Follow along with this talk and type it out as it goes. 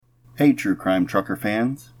Hey True Crime Trucker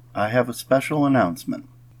fans, I have a special announcement.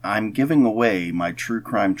 I'm giving away my True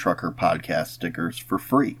Crime Trucker podcast stickers for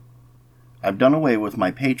free. I've done away with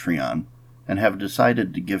my Patreon and have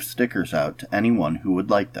decided to give stickers out to anyone who would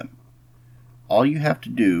like them. All you have to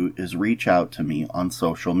do is reach out to me on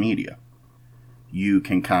social media. You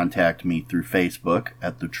can contact me through Facebook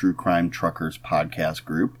at the True Crime Truckers podcast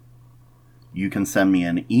group. You can send me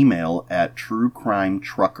an email at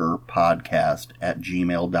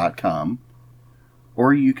truecrimetruckerpodcast@gmail.com,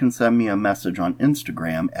 or you can send me a message on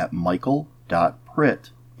Instagram at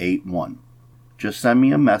michael.pritt81. Just send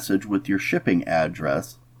me a message with your shipping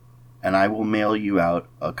address, and I will mail you out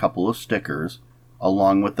a couple of stickers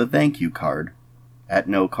along with a thank you card at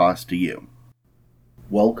no cost to you.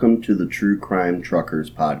 Welcome to the True Crime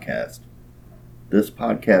Truckers podcast. This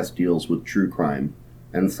podcast deals with true crime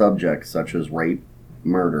and subjects such as rape,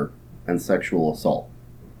 murder, and sexual assault.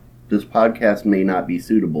 This podcast may not be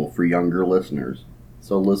suitable for younger listeners,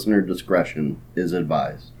 so listener discretion is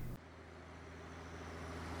advised.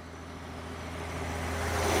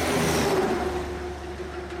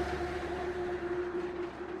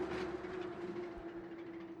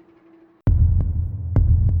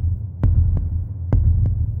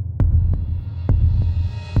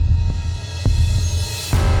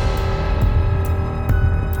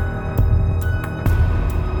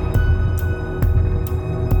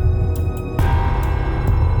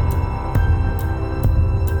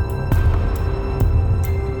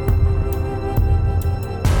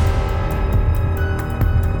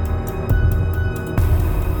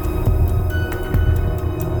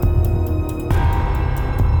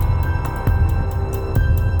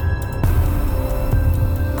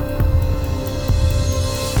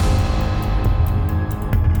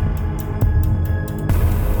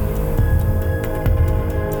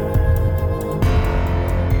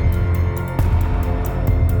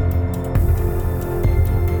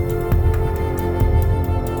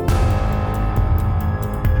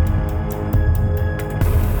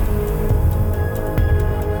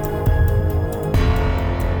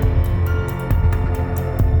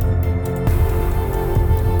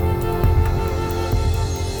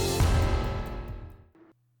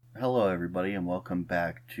 Hello everybody and welcome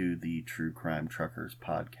back to the True Crime Truckers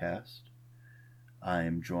podcast. I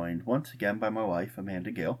am joined once again by my wife,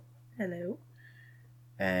 Amanda Gale. Hello.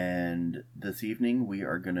 And this evening we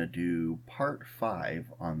are going to do part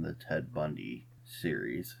 5 on the Ted Bundy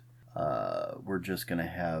series. We're just going to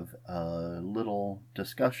have a little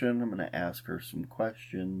discussion. I'm going to ask her some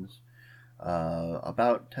questions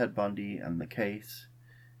about Ted Bundy and the case.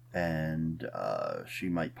 And she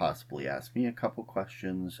might possibly ask me a couple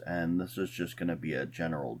questions, and this is just going to be a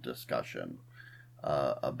general discussion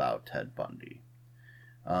about Ted Bundy.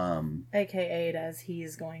 AKA as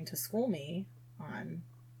he's going to school me on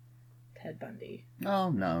Ted Bundy. Oh,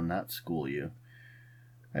 no, not school you.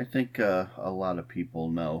 I think a lot of people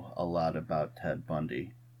know a lot about Ted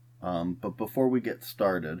Bundy. But before we get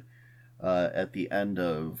started, at the end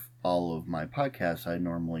of all of my podcasts, I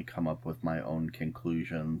normally come up with my own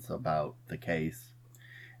conclusions about the case.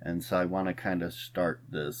 And so I want to kind of start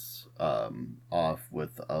this off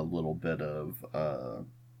with a little bit of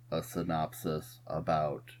a synopsis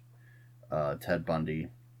about Ted Bundy.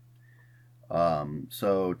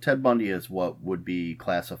 So Ted Bundy is what would be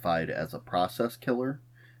classified as a process killer,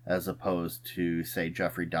 as opposed to, say,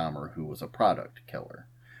 Jeffrey Dahmer, who was a product killer.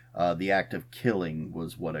 The act of killing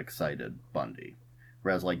was what excited Bundy.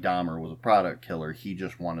 Whereas, like, Dahmer was a product killer, he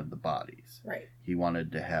just wanted the bodies. Right. He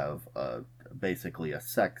wanted to have basically a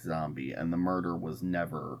sex zombie, and the murder was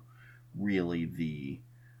never really the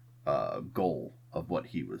goal of what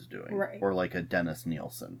he was doing. Right. Or like a Dennis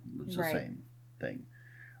Nielsen, which is the Right. same thing.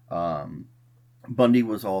 Bundy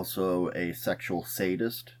was also a sexual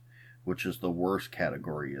sadist, which is the worst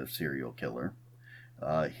category of serial killer.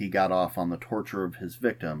 He got off on the torture of his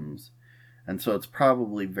victims, and so it's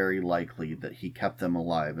probably very likely that he kept them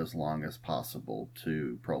alive as long as possible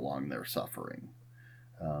to prolong their suffering,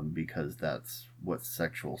 because that's what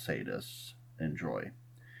sexual sadists enjoy.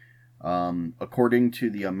 According to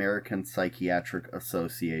the American Psychiatric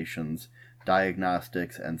Association's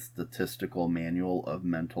Diagnostics and Statistical Manual of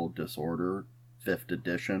Mental Disorder, 5th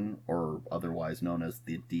edition, or otherwise known as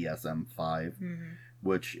the DSM-5,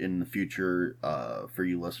 which in the future, for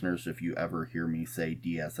you listeners, if you ever hear me say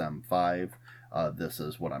DSM-5, this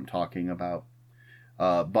is what I'm talking about.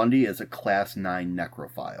 Bundy is a Class 9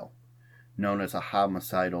 necrophile, known as a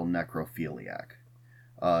homicidal necrophiliac,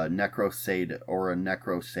 or a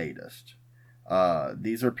necrosadist.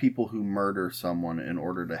 These are people who murder someone in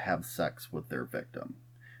order to have sex with their victim.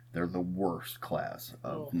 They're the worst class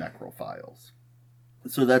of necrophiles.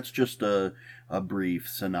 So that's just a brief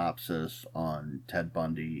synopsis on Ted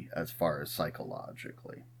Bundy as far as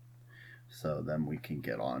psychologically. So then we can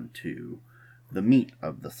get on to the meat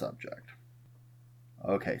of the subject.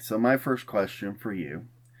 Okay, so my first question for you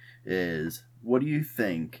is, what do you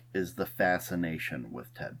think is the fascination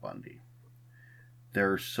with Ted Bundy?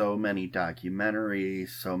 There are so many documentaries,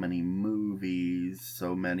 so many movies,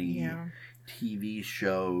 so many TV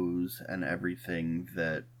shows and everything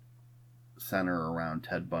that center around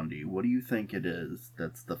Ted Bundy. What do you think it is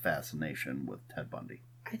that's the fascination with Ted Bundy?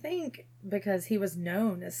 I think because he was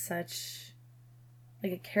known as such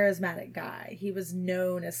like a charismatic guy. He was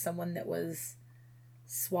known as someone that was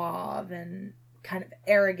suave and kind of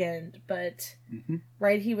arrogant, but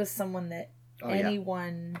right, he was someone that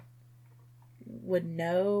anyone would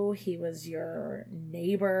know. He was your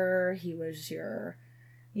neighbor. He was your,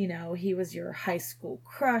 he was your high school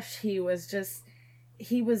crush. He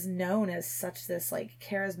was known as such this like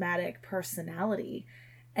charismatic personality.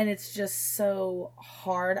 And it's just so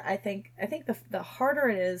hard. I think the harder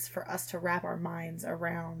it is for us to wrap our minds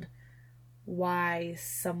around why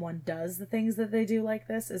someone does the things that they do like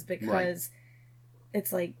this is because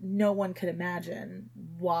it's like no one could imagine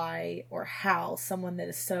why or how someone that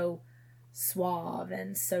is so suave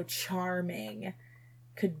and so charming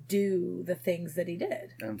could do the things that he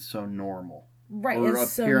did. And so normal. Right. Or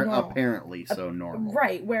normal. Apparently so normal.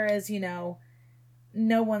 Right. Whereas, no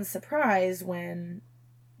one's surprised when,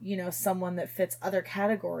 someone that fits other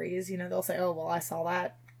categories, they'll say, oh, well, I saw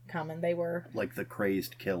that coming. They were like the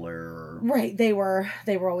crazed killer. Right. They were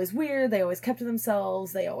always weird. They always kept to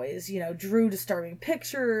themselves. They always, drew disturbing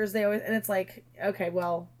pictures. And it's like, okay,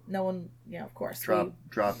 well, no one, of course.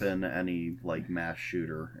 Drop in any like mass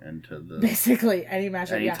shooter into the basically any mass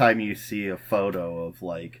shooter. Anytime you see a photo of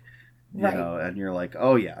like, and you're like,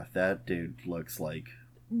 oh yeah, that dude looks like.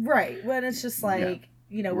 Right. When it's just like,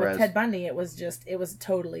 with Ted Bundy, it was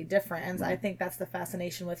totally different. And I think that's the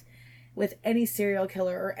fascination with any serial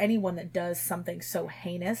killer or anyone that does something so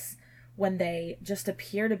heinous, when they just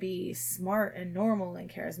appear to be smart and normal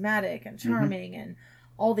and charismatic and charming and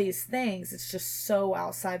all these things. It's just so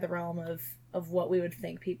outside the realm of what we would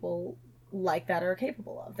think people like that are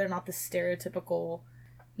capable of. They're not the stereotypical,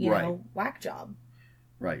 whack job.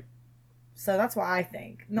 Right. So that's why I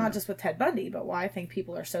think, not just with Ted Bundy, but why I think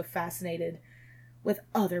people are so fascinated with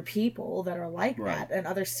other people that are like that, and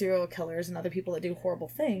other serial killers and other people that do horrible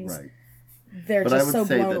things. Right. They're just so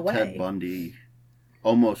blown away. Ted Bundy,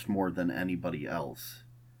 almost more than anybody else,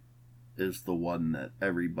 is the one that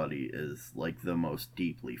everybody is like the most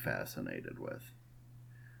deeply fascinated with.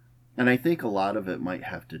 And I think a lot of it might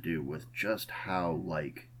have to do with just how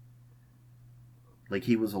like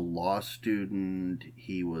he was a law student.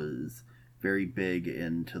 He was very big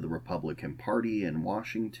into the Republican Party in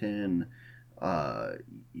Washington.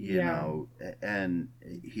 You know, and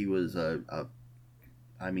he was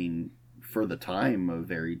for the time, a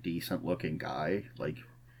very decent looking guy. Like,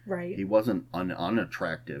 he wasn't an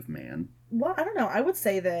unattractive man. Well, I don't know. I would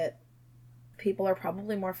say that people are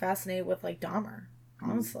probably more fascinated with like Dahmer,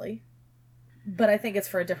 honestly. But I think it's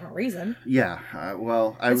for a different reason. Yeah,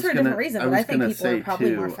 it's for a different reason, but I think people are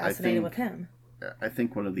probably more fascinated with him. I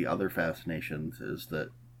think one of the other fascinations is that,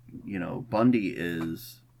 Bundy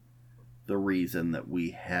is the reason that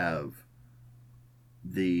we have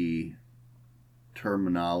the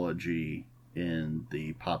terminology in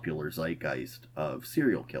the popular zeitgeist of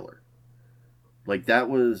serial killer. Like, that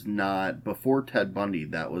was not, before Ted Bundy,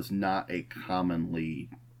 that was not a commonly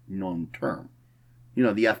known term. The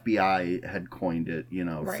FBI had coined it,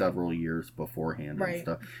 several years beforehand and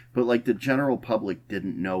stuff. But, like, the general public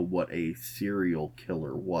didn't know what a serial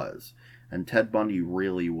killer was. And Ted Bundy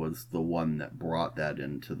really was the one that brought that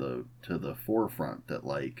into the forefront, that,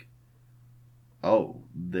 like, oh,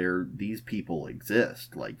 these people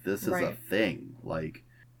exist. Like, this is a thing. Like,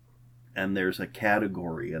 and there's a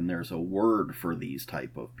category and there's a word for these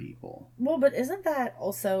type of people. Well, but isn't that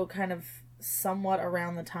also kind of somewhat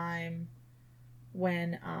around the time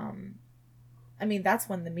when, that's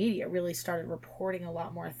when the media really started reporting a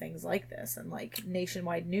lot more things like this, and like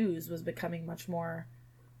nationwide news was becoming much more.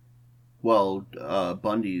 Well,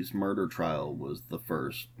 Bundy's murder trial was the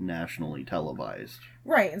first nationally televised.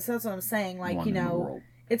 Right, and so that's what I'm saying. Like,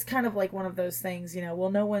 it's kind of like one of those things,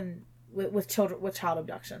 well, no one, with child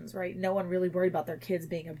abductions, right? No one really worried about their kids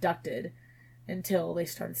being abducted until they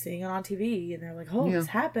started seeing it on TV, and they're like, oh, this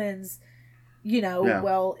happens.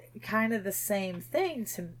 Well, kind of the same thing,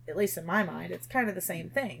 at least in my mind, it's kind of the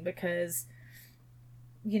same thing, because,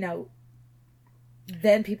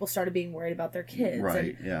 then people started being worried about their kids.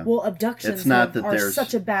 Right, and, well, abductions are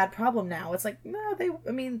such a bad problem now. It's like, no,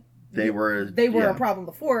 They were a problem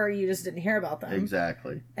before. You just didn't hear about them.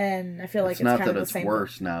 Exactly. And I feel like it's not kind that of it's the same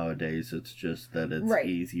worse nowadays. It's just that it's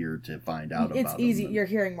easier to find out about. It's easy. You're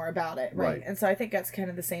hearing more about it, right? And so I think that's kind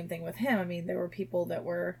of the same thing with him. I mean, there were people that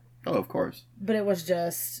were. Oh, of course. But it was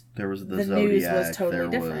just there was the Zodiac, news was totally there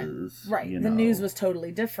different. Was, right. The news was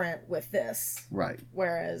totally different with this. Right.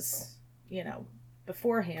 Whereas,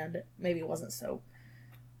 beforehand, maybe it wasn't so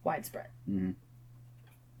widespread. Mm-hmm.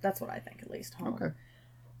 That's what I think, at least. Okay.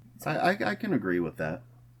 So, I can agree with that.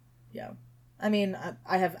 Yeah. I mean,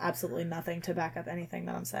 I have absolutely nothing to back up anything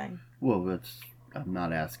that I'm saying. Well, I'm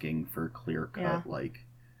not asking for clear-cut,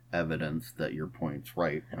 evidence that your point's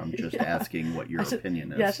right. I'm just asking what your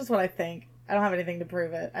opinion is. Yeah, it's just what I think. I don't have anything to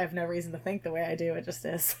prove it. I have no reason to think the way I do. It just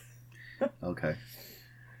is. Okay.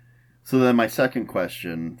 So then my second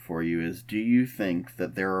question for you is, do you think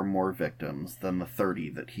that there are more victims than the 30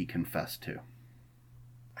 that he confessed to?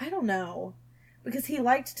 I don't know. Because he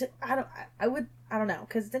liked to... I don't know.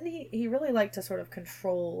 Because didn't he really liked to sort of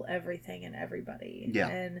control everything and everybody. Yeah.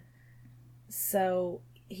 And so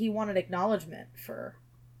he wanted acknowledgement for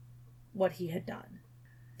what he had done.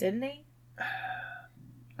 Didn't he?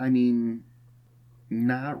 I mean,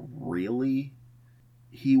 not really.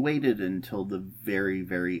 He waited until the very,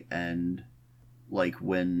 very end, like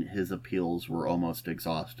when his appeals were almost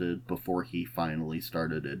exhausted, before he finally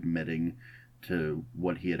started admitting to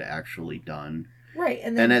what he had actually done. Right,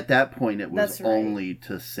 and at that point, it was only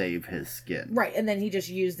to save his skin. Right, and then he just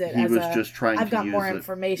used it he was just trying I've to got use more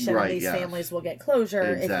information, and these families will get closure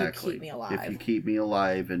if you keep me alive. If you keep me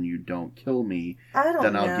alive and you don't kill me,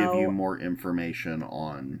 then I'll give you more information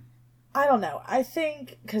on... I don't know. I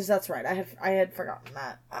think... Because that's right, I had forgotten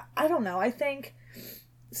that. I don't know. I think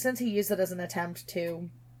since he used it as an attempt to,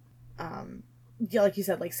 like you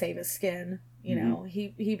said, like save his skin, you know,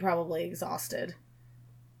 he probably exhausted...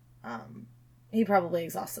 He probably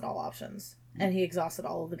exhausted all options. And he exhausted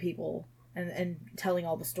all of the people and telling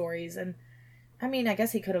all the stories. And, I mean, I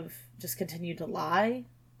guess he could have just continued to lie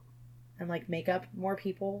and, like, make up more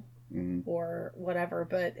people or whatever.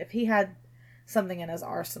 But if he had something in his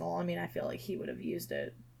arsenal, I mean, I feel like he would have used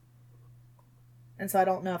it. And so I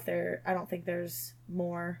don't know if I don't think there's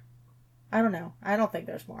more. I don't know. I don't think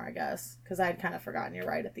there's more, I guess. Because I had kind of forgotten, you're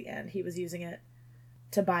right, at the end. He was using it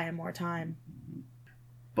to buy him more time.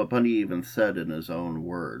 But Bundy even said in his own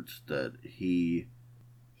words that he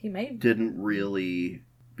didn't really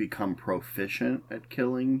become proficient at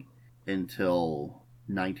killing until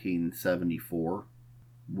 1974,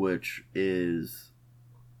 which is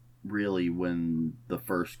really when the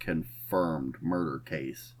first confirmed murder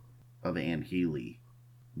case of Anne Healy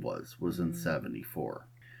was in 74.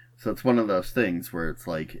 So it's one of those things where it's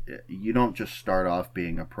like, you don't just start off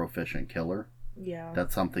being a proficient killer. Yeah.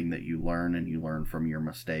 That's something that you learn, and you learn from your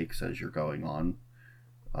mistakes as you're going on.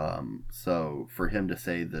 So for him to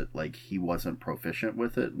say that, like, he wasn't proficient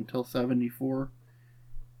with it until 74,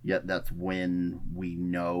 yet that's when we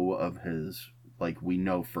know of his, like, we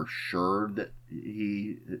know for sure that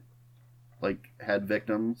he, like, had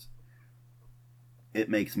victims. It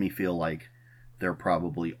makes me feel like there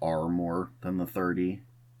probably are more than the 30.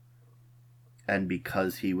 And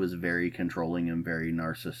because he was very controlling and very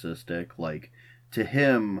narcissistic, like, to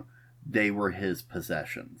him, they were his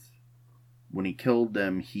possessions. When he killed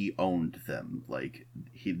them, he owned them. Like,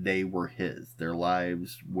 they were his. Their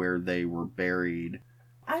lives, where they were buried.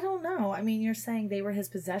 I don't know. I mean, you're saying they were his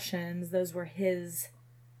possessions. Those were his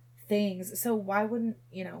things. So why wouldn't,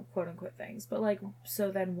 quote unquote things. But, like,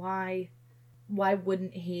 so then why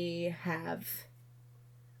wouldn't he have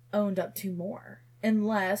owned up to more?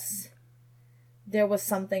 Unless there was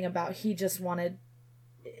something about he just wanted...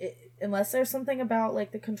 Unless there's something about,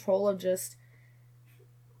 like, the control of just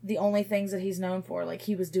the only things that he's known for. Like,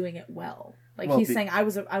 he was doing it well. Like, he's saying, I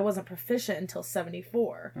wasn't proficient until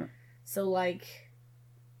 74. Huh. So, like,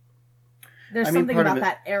 there's something about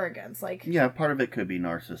that arrogance. Like, yeah, part of it could be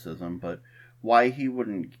narcissism, but why he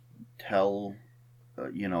wouldn't tell,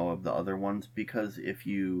 of the other ones? Because if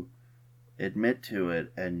you admit to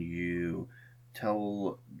it and you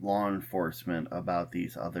tell law enforcement about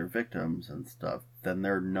these other victims and stuff, then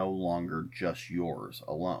they're no longer just yours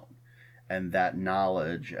alone. And that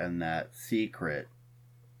knowledge and that secret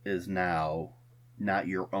is now not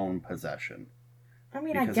your own possession. I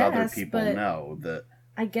mean, because I guess, other people know that.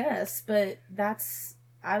 I guess, but that's...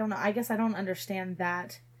 I don't know. I guess I don't understand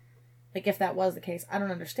that. Like, if that was the case, I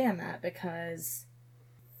don't understand that, because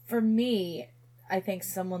for me, I think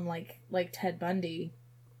someone like Ted Bundy...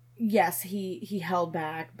 Yes, he held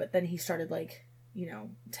back, but then he started, like,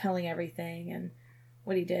 telling everything and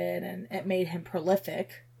what he did, and it made him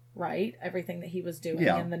prolific. right? Everything that he was doing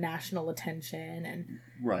Yeah. and the national attention and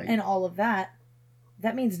Right. and all of that,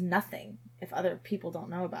 that means nothing if other people don't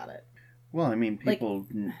know about it. Well, I mean, Like-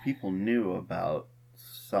 people knew about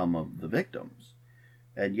some of the victims.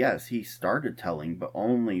 And yes, he started telling, but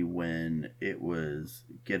only when it was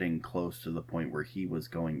getting close to the point where he was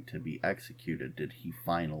going to be executed did he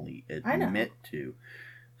finally I know. admit to.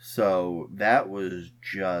 So that was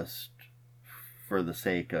just for the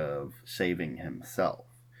sake of saving himself.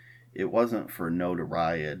 It wasn't for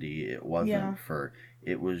notoriety. It wasn't Yeah. for...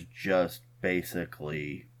 It was just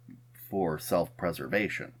basically for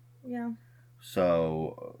self-preservation. Yeah.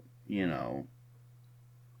 So, you know,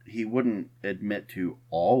 he wouldn't admit to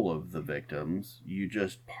all of the victims. You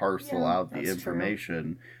just parcel Yeah, out the that's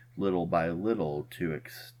information little by little to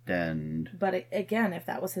extend, But again, if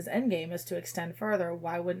that was his end game, is to extend further,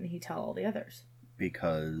 why wouldn't he tell all the others?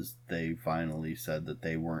 because they finally said that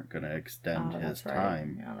they weren't going to extend his that's right.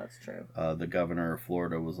 time. Yeah, that's true. The governor of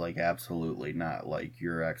Florida was like, absolutely not. Like,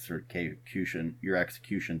 your execution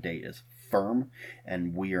date is firm,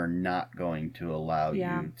 and we are not going to allow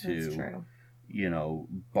Yeah, you that's to, true. you know,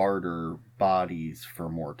 barter bodies for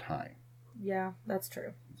more time. Yeah, that's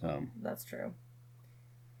true. So, That's true.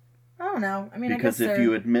 I don't know. I mean, because I guess if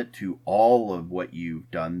you admit to all of what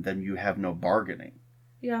you've done, then you have no bargaining.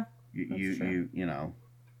 Yeah. You know,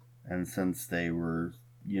 and since they were,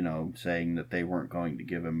 you know, saying that they weren't going to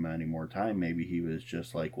give him any more time, maybe he was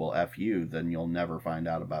just like, well, F you, then you'll never find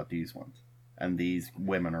out about these ones. And these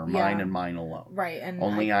women are mine and mine alone. Right. And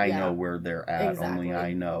only I know where they're at. Exactly. Only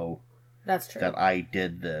I know that's true. that I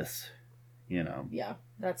did this, you know. Yeah,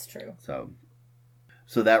 that's true. So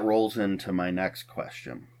that rolls into my next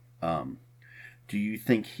question. Do you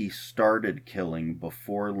think he started killing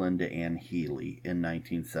before Linda Ann Healy in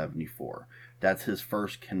 1974? That's his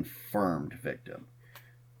first confirmed victim.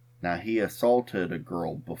 Now, he assaulted a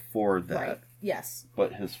girl before that. Right. Yes.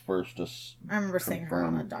 But his first... I remember seeing her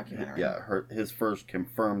on a documentary. Yeah, his first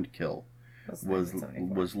confirmed kill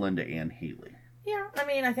was Linda Ann Healy. Yeah, I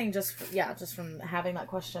mean, I think just from having that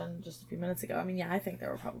question just a few minutes ago, I mean, yeah, I think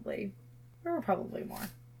there were probably more.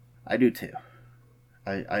 I do too.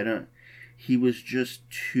 I don't... He was just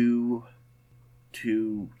too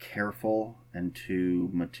careful and too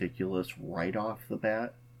meticulous right off the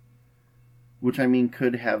bat. Which, I mean,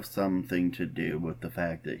 could have something to do with the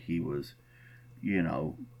fact that he was, you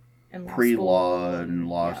know, pre-law and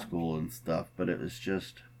law school and stuff. But it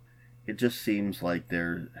just seems like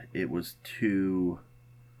it was too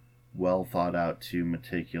well thought out, too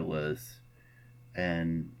meticulous,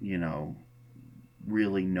 and, you know,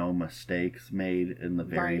 really no mistakes made in the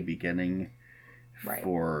very beginning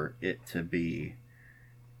for it to be,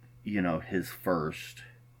 you know, his first.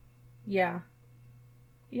 Yeah,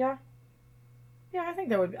 I think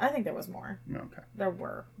there was more. Okay. There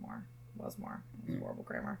were more. Was more. It was horrible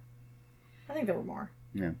grammar. I think there were more.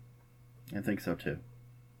 Yeah. I think so too.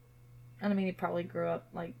 And I mean, he probably grew up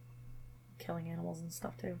like killing animals and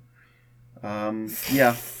stuff too.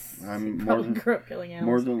 Yeah. Grew up killing animals.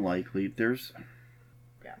 More than likely.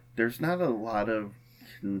 There's not a lot of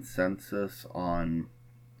consensus on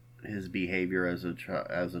his behavior as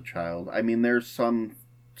a child. I mean, there's some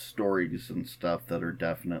stories and stuff that are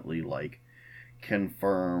definitely like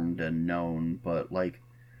confirmed and known, but like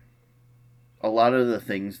a lot of the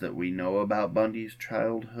things that we know about Bundy's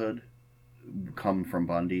childhood come from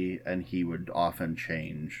Bundy, and he would often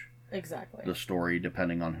change the story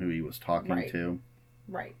depending on who he was talking to.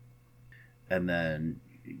 Right. And then,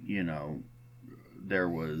 you know, there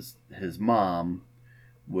was his mom,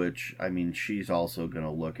 which, I mean, she's also going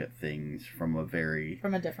to look at things from a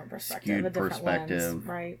different perspective, a different lens.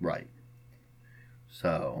 Right.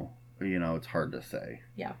 So, you know, it's hard to say.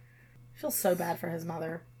 Yeah. I feel so bad for his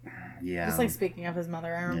mother. Yeah. Just like speaking of his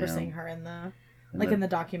mother, I remember seeing her in the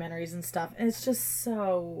documentaries and stuff, and it's just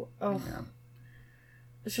so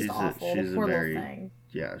it's just awful. The poor little thing.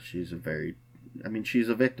 Yeah, she's a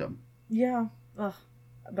victim. Yeah. Ugh.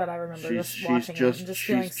 But I remember she's watching it and just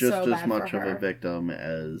feeling so bad for her. She's just as much of a victim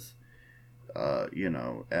as, you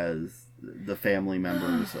know, as the family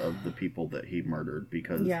members of the people that he murdered,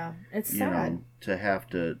 because it's sad. You know, to have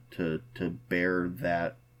to bear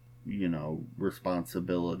that, you know,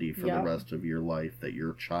 responsibility for the rest of your life, that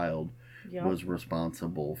your child was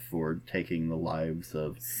responsible for taking the lives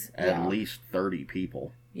of at least 30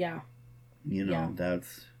 people. Yeah. You know,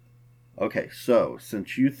 that's... Okay, so,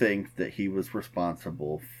 since you think that he was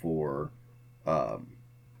responsible for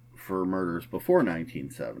murders before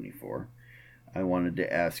 1974, I wanted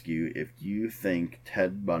to ask you if you think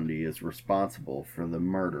Ted Bundy is responsible for the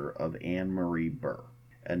murder of Anne Marie Burr.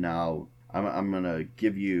 And now, I'm going to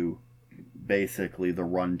give you basically the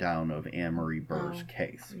rundown of Anne-Marie Burr's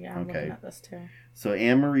case. Yeah, I'm looking at this too. So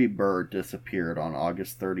Anne-Marie Burr disappeared on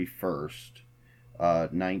August 31st,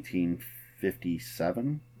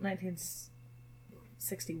 1957?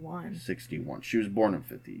 1961. 61. She was born in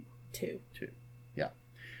 52. Yeah.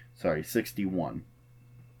 Sorry, 61.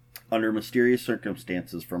 Under mysterious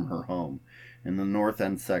circumstances from her home in the North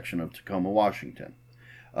End section of Tacoma, Washington.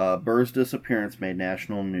 Burr's disappearance made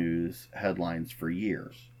national news headlines for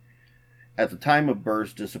years. At the time of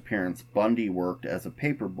Burr's disappearance, Bundy worked as a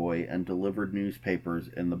paperboy and delivered newspapers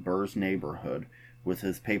in the Burr's neighborhood, with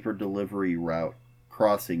his paper delivery route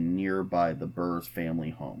crossing nearby the Burr's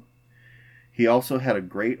family home. He also had a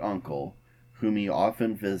great-uncle, whom he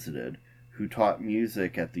often visited, who taught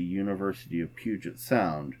music at the University of Puget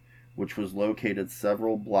Sound, which was located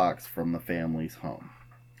several blocks from the family's home.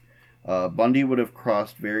 Bundy would have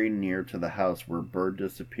crossed very near to the house where Burr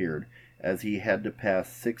disappeared, as he had to pass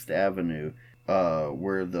 6th Avenue,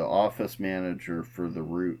 where the office manager for the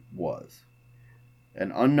route was.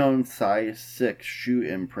 An unknown size 6 shoe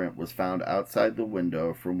imprint was found outside the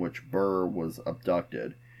window from which Burr was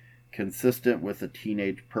abducted, consistent with a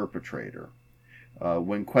teenage perpetrator.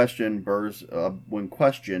 When questioned in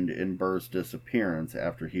Burr's disappearance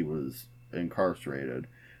after he was incarcerated,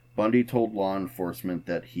 Bundy told law enforcement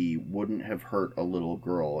that he wouldn't have hurt a little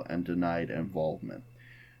girl and denied involvement.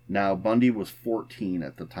 Now, Bundy was 14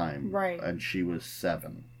 at the time, right, and she was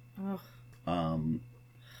 7. Ugh.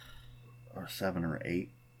 Or 7 or 8.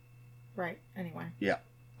 Right, anyway. Yeah,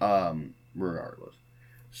 regardless.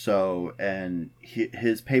 So, and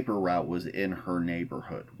his paper route was in her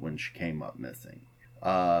neighborhood when she came up missing.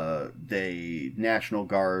 National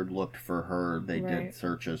Guard looked for her. They did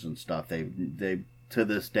searches and stuff. They to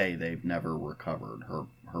this day, they've never recovered her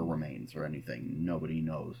remains or anything. Nobody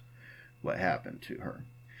knows what happened to her.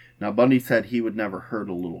 Now, Bundy said he would never hurt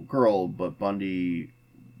a little girl, but Bundy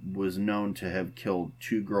was known to have killed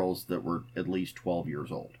 2 girls that were at least 12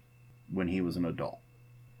 years old when he was an adult.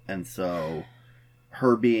 And so,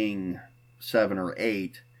 her being 7 or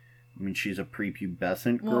 8, I mean, she's a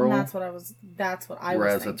prepubescent girl. Well, that's what I was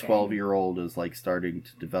Whereas thinking. a 12-year-old is, like, starting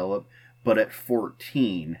to develop. But at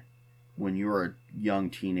 14, when you're a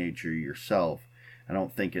young teenager yourself, I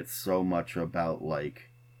don't think it's so much about, like,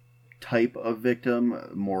 type of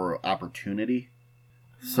victim, more opportunity.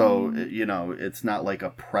 So, it's not like a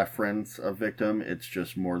preference of victim. It's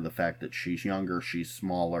just more the fact that she's younger, she's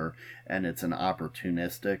smaller, and it's an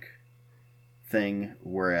opportunistic thing.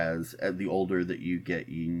 Whereas, the older that you get,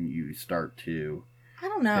 you start to I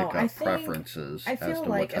don't know. pick up preferences. I feel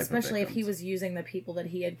like, especially if he was using the people that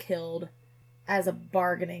he had killed as a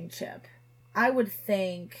bargaining chip, I would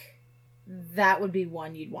think that would be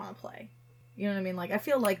one you'd want to play. You know what I mean? Like, I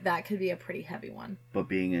feel like that could be a pretty heavy one. But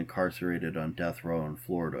being incarcerated on death row in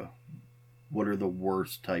Florida, what are the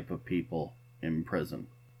worst type of people in prison?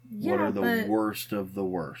 Yeah, what are the worst of the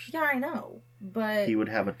worst? Yeah, I know, but he would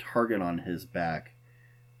have a target on his back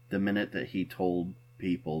the minute that he told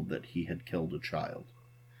people that he had killed a child.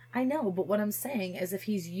 I know, but what I'm saying is if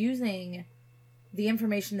he's using the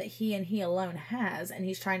information that he and he alone has, and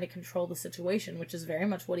he's trying to control the situation, which is very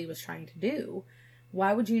much what he was trying to do,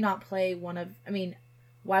 why would you not play one of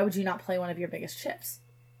your biggest chips?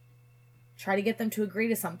 Try to get them to agree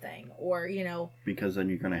to something, or, Because then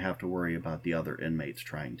you're going to have to worry about the other inmates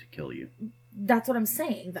trying to kill you. That's what I'm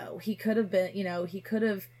saying, though. He could have been, he could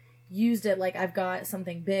have used it like, I've got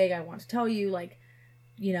something big I want to tell you, like,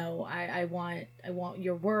 I want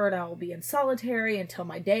your word, I will be in solitary until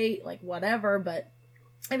my date, like, whatever, but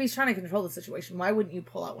if he's trying to control the situation, why wouldn't you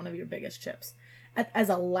pull out one of your biggest chips? As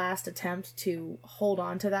a last attempt to hold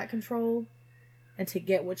on to that control and to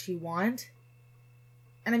get what you want.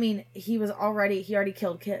 And I mean, he already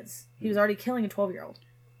killed kids. He was already killing a 12-year-old.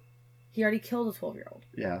 He already killed a 12-year-old.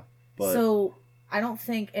 Yeah, but so I don't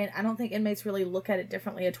think inmates really look at it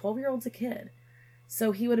differently. A 12-year-old's a kid.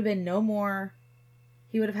 So he would have had no more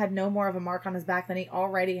of a mark on his back than he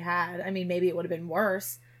already had. I mean, maybe it would have been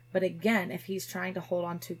worse, but again, if he's trying to hold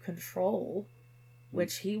on to control,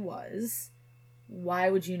 which he was, why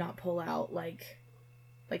would you not pull out, like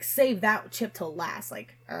save that chip till last?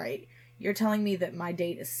 Like, all right, you're telling me that my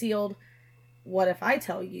date is sealed. What if I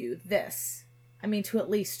tell you this? I mean, to at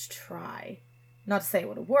least try. Not to say it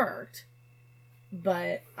would have worked,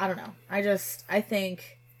 but I don't know. I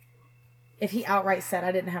think if he outright said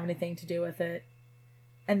I didn't have anything to do with it,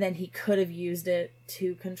 and then he could have used it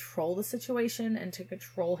to control the situation and to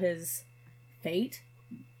control his fate,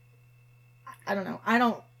 I don't know. I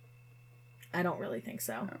don't really think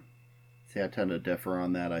so. Yeah. See, I tend to differ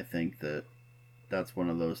on that. I think that that's one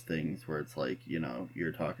of those things where it's like,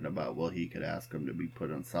 you're talking about, well, he could ask him to be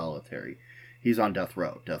put in solitary. He's on death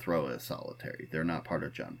row. Death row is solitary. They're not part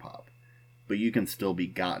of Gen Pop. But you can still be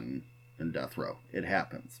gotten in death row. It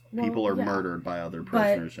happens. Well, People are yeah. murdered by other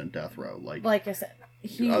prisoners in death row. Like I said,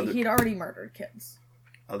 he'd already murdered kids.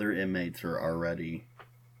 Other inmates are already,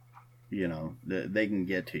 they can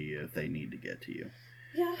get to you if they need to get to you.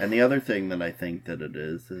 Yeah. And the other thing that I think that it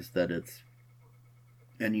is that it's,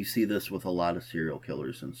 and you see this with a lot of serial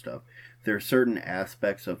killers and stuff, there are certain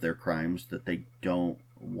aspects of their crimes that they don't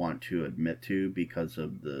want to admit to because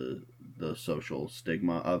of the social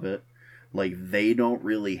stigma of it. Like, they don't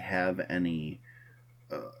really have any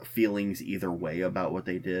feelings either way about what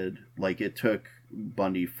they did. Like, it took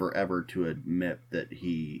Bundy forever to admit that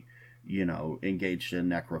he, engaged in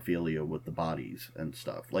necrophilia with the bodies and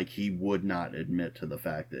stuff. Like, he would not admit to the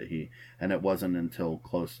fact that and it wasn't until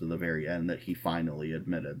close to the very end that he finally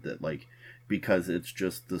admitted that, like, because it's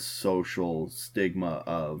just the social stigma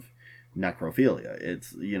of necrophilia.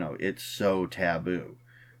 It's, it's so taboo.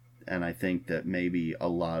 And I think that maybe a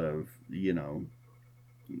lot of, that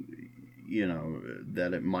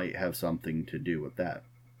it might have something to do with that.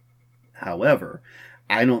 However,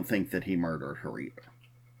 I don't think that he murdered her either.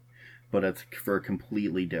 But it's for a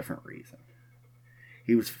completely different reason.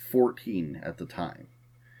 He was 14 at the time.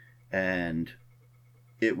 And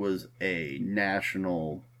it was a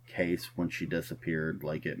national case when she disappeared.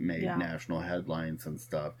 Like, it made national headlines and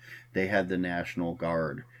stuff. They had the National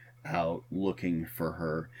Guard out looking for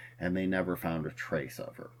her, and they never found a trace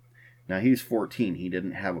of her. Now, he's 14. He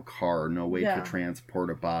didn't have a car, no way to transport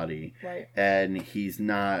a body. Right. And he's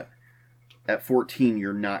not... At 14,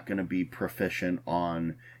 you're not going to be proficient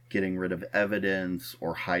on getting rid of evidence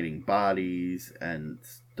or hiding bodies and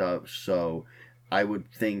stuff. So I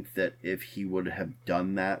would think that if he would have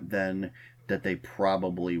done that then, that they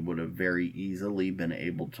probably would have very easily been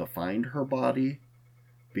able to find her body.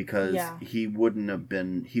 Because he wouldn't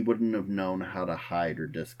have known how to hide or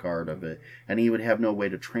discard of it, and he would have no way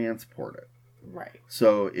to transport it. Right.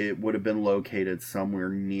 So it would have been located somewhere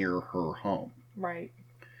near her home. Right.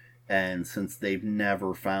 And since they've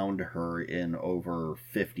never found her in over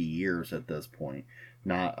 50 years at this point,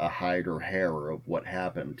 not a hide or hair of what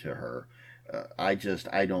happened to her, I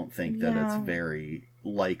don't think that it's very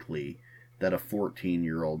likely that a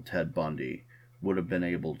 14-year-old Ted Bundy would have been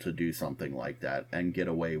able to do something like that and get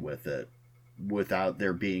away with it without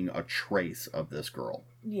there being a trace of this girl.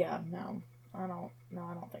 Yeah, no. I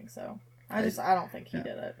don't think so. I don't think he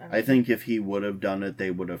did it. I think if he would have done it, they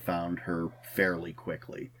would have found her fairly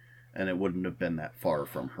quickly, and it wouldn't have been that far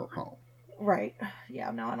from her home. Right. Yeah,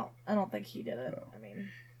 no, I don't think he did it. No. I mean,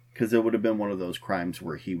 because it would have been one of those crimes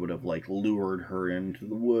where he would have, like, lured her into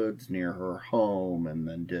the woods near her home and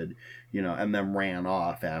then and then ran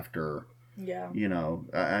off after... Yeah.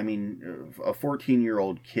 I mean, a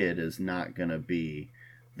 14-year-old kid is not going to be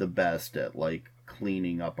the best at, like,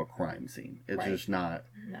 cleaning up a crime scene. It's just not,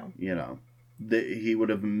 no. He would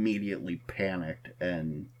have immediately panicked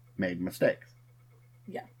and made mistakes.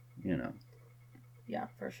 Yeah. Yeah,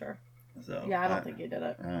 for sure. So yeah, I don't think he did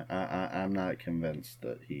it. I'm not convinced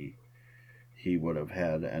that he would have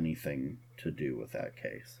had anything to do with that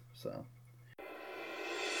case, so...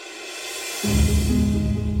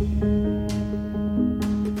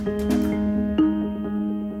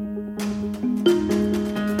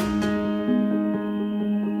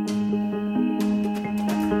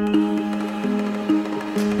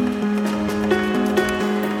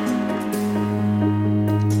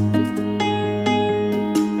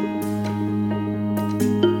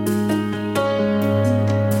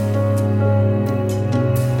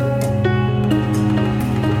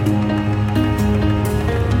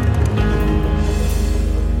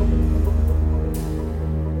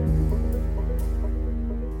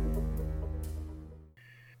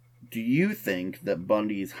 Do you think that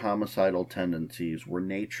Bundy's homicidal tendencies were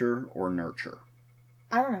nature or nurture?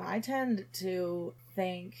 I don't know. I tend to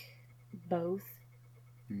think both.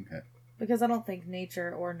 Okay. Because I don't think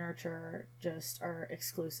nature or nurture just are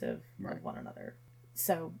exclusive of one another.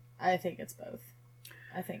 So I think it's both.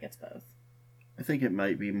 I think it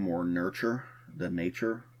might be more nurture than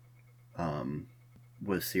nature.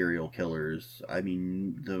 With serial killers, I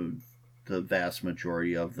mean, the vast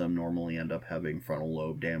majority of them normally end up having frontal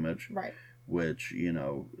lobe damage. Right. Which,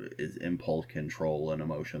 is impulse control and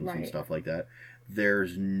emotions and stuff like that.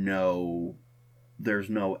 There's no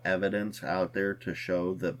evidence out there to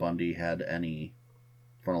show that Bundy had any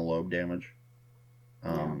frontal lobe damage.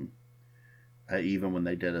 Even when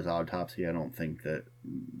they did his autopsy, I don't think that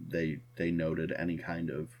they noted any kind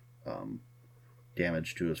of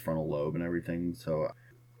damage to his frontal lobe and everything. So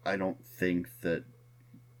I don't think that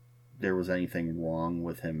there was anything wrong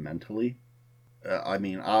with him mentally. I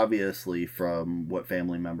mean, obviously, from what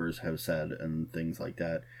family members have said and things like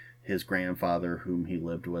that, his grandfather, whom he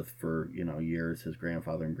lived with for, years, his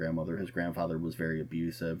grandfather and grandmother, his grandfather was very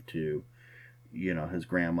abusive to, his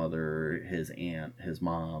grandmother, his aunt, his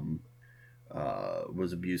mom,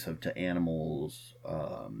 was abusive to animals.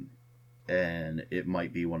 And it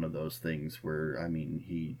might be one of those things where, I mean,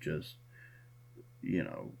 he just,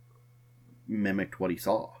 mimicked what he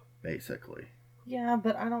saw, basically. Yeah,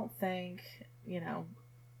 but I don't think,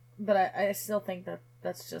 but I still think that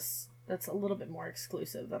that's a little bit more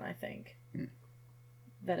exclusive than I think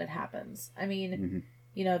that it happens. I mean,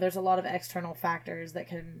 there's a lot of external factors that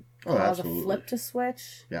can cause a flip to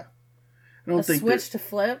switch. Yeah. To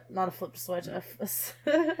flip, not a flip to switch.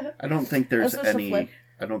 I don't think there's any.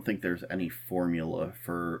 I don't think there's any formula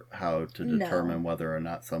for how to determine whether or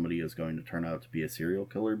not somebody is going to turn out to be a serial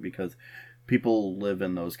killer, because people live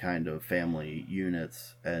in those kind of family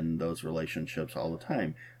units and those relationships all the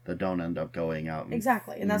time that don't end up going out and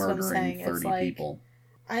exactly, and that's what I'm saying. 30 it's like, people.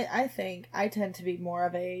 I think I tend to be more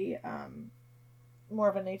of a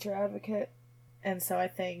nature advocate, and so I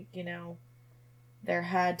think there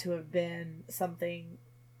had to have been something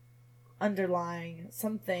underlying,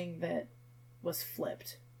 something that was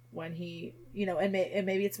flipped when he, and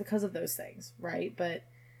maybe it's because of those things, right? But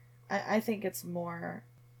I think it's more,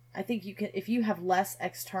 I think you can, if you have less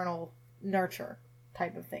external nurture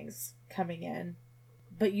type of things coming in,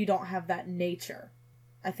 but you don't have that nature,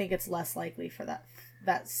 I think it's less likely for that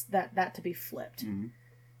to be flipped. Mm-hmm.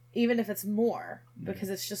 Even if it's more, because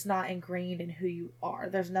it's just not ingrained in who you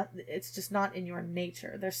are. It's just not in your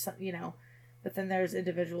nature. There's some, but then there's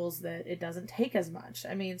individuals that it doesn't take as much.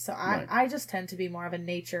 I mean, so I just tend to be more of a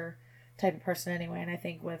nature type of person anyway. And I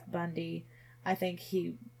think with Bundy, I think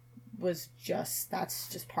he was that's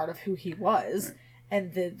just part of who he was. Right.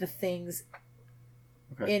 And the things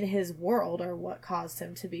in his world are what caused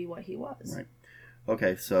him to be what he was. Right.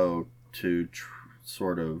 Okay, so to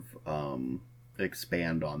sort of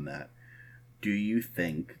expand on that, do you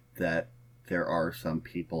think that there are some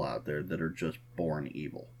people out there that are just born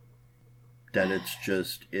evil? That it's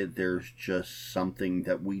just there's just something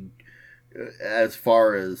that we, as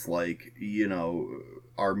far as like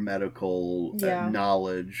our medical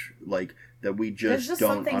knowledge, like that we just, there's just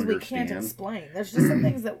don't some things understand. We can't explain. There's just some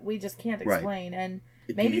things that we just can't explain, right. And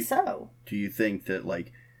maybe so. Do you think that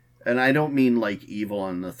like, and I don't mean like evil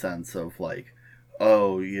in the sense of like,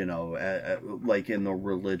 oh, like in the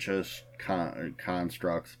religious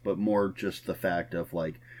constructs, but more just the fact of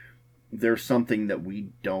like, there's something that we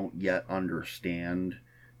don't yet understand,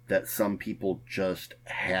 that some people just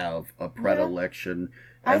have a predilection,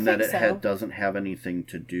 and that it doesn't have anything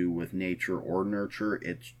to do with nature or nurture.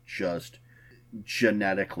 It's just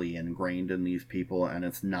genetically ingrained in these people, and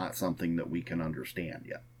it's not something that we can understand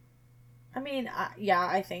yet. I mean,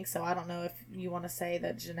 I think so. I don't know if you want to say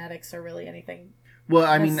that genetics are really anything. Well,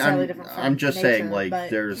 I mean, I'm just nature, saying, like,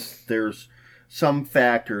 there's some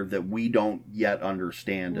factor that we don't yet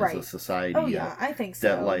understand as a society. Oh, yeah, I think so.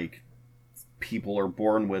 That, like, people are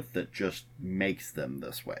born with that just makes them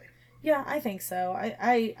this way. Yeah, I think so.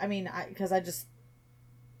 I mean, because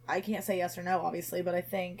I can't say yes or no, obviously, but I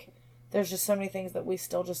think there's just so many things that we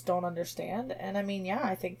still just don't understand. And, I mean, yeah,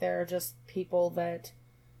 I think there are just people that,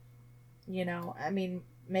 I mean,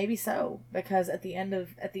 maybe so, because at the end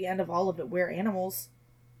of all of it, we're animals.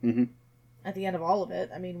 Mm-hmm. At the end of all of it,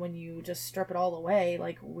 I mean, when you just strip it all away,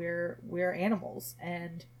 like, we're animals,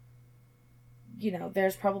 and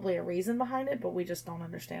there's probably a reason behind it, but we just don't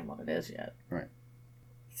understand what it is yet. Right.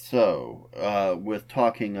 So, with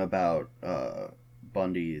talking about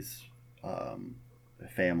Bundy's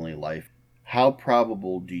family life, how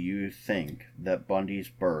probable do you think that Bundy's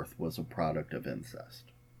birth was a product of incest?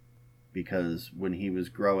 Because when he was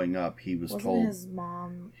growing up, he was told his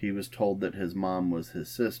mom. He was told that his mom was his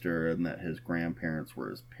sister and that his grandparents were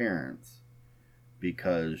his parents,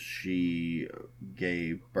 because she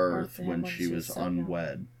gave birth when she was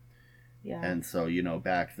unwed. Yeah. And so,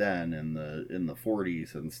 back then in the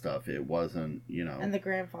 40s and stuff, it wasn't, And the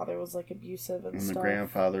grandfather was like abusive and stuff. The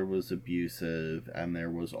grandfather was abusive, and there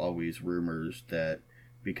was always rumors that,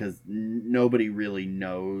 because nobody really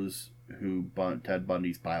knows who Ted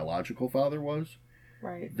Bundy's biological father was.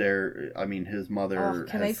 Right. His mother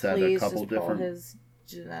has said a couple different. Can they please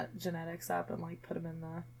just pull his genetics up and like put him in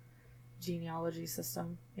the genealogy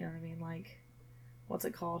system? You know what I mean? Like, what's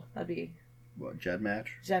it called? That'd be what, GEDmatch?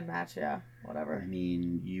 GEDmatch, yeah, whatever. I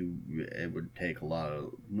mean, it would take a lot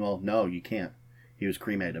of. Well, no, you can't. He was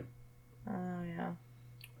cremated. Oh yeah.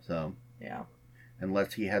 So. Yeah.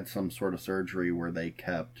 unless he had some sort of surgery where they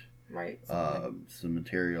kept Right. some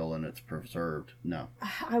material and it's preserved. No.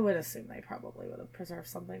 I would assume they probably would have preserved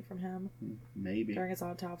something from him. Maybe. During his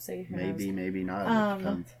autopsy. Who maybe, knows? maybe not. It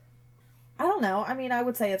depends. I don't know. I mean, I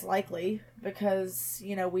would say it's likely because,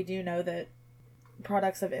 we do know that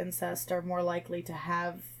products of incest are more likely to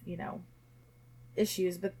have,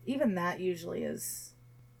 issues, but even that usually is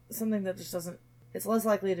something that just doesn't, it's less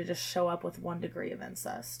likely to just show up with one degree of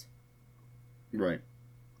incest. Right.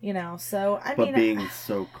 So, I mean... But being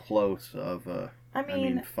so close of I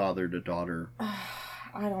mean, father to daughter.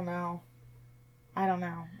 I don't know.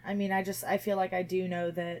 I mean, I feel like I do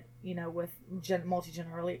know that, with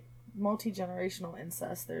multi-generational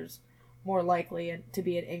incest, there's more likely to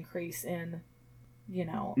be an increase in,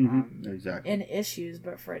 exactly. in issues,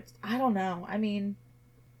 but for it, I don't know. I mean,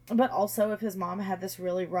 but also if his mom had this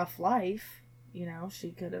really rough life,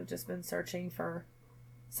 she could have just been searching for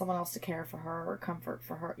someone else to care for her or comfort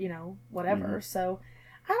for her, whatever. Mm-hmm. So,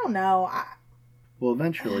 I don't know. Well,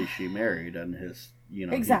 eventually she married, and his,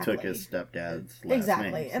 exactly. he took his stepdad's last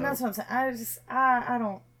name. And that's what I'm saying. I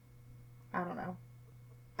don't know.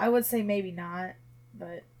 I would say maybe not,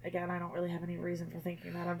 but again, I don't really have any reason for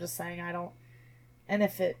thinking that. I'm just saying I don't. And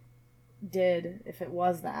if it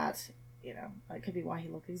was that, that could be why he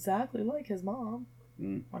looked exactly like his mom.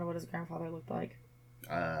 Wonder what his grandfather looked like.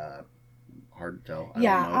 Hard to tell.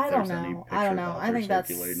 I don't know. I think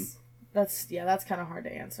that's kind of hard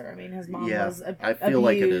to answer. I mean, his mom was I feel abused,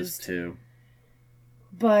 like it is too.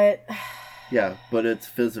 But yeah, but it's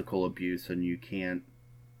physical abuse, and you can't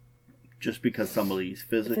just because somebody's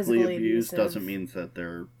physically abused doesn't mean that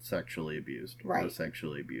they're sexually abused or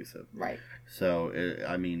sexually abusive. Right. So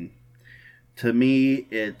I mean, to me,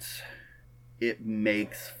 it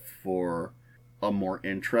makes for a more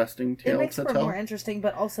interesting tale to tell. It makes for more interesting,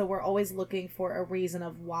 but also we're always looking for a reason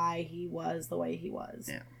of why he was the way he was.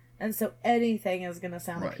 Yeah. And so anything is going to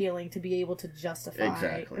sound appealing to be able to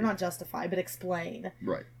justify, or not justify, but explain,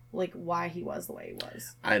 like why he was the way he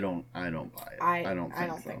was. I don't buy it. I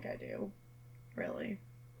don't think I do, really.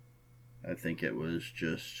 I think it was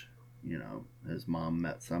just, his mom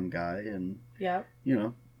met some guy and,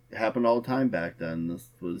 it happened all the time back then. This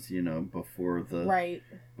was, before the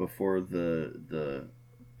before the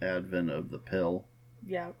advent of the pill.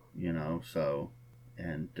 Yeah. So,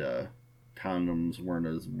 and condoms weren't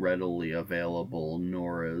as readily available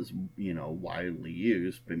nor as, widely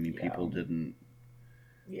used. I mean, people didn't.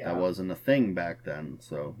 That wasn't a thing back then.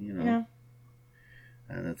 So, Yeah.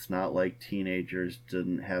 And it's not like teenagers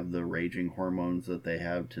didn't have the raging hormones that they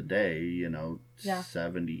have today,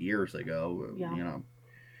 70 years ago,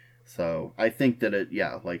 So I think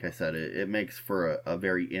that like I said, it makes for a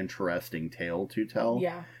very interesting tale to tell.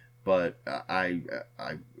 Yeah. But I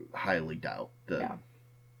highly doubt that. Yeah.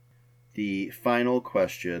 The final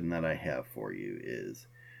question that I have for you is,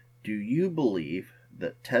 do you believe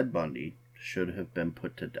that Ted Bundy should have been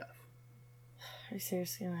put to death? Are you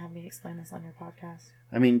seriously going to have me explain this on your podcast?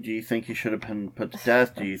 I mean, do you think he should have been put to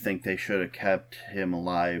death? Do you think they should have kept him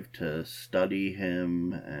alive to study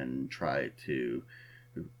him and try to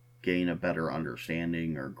gain a better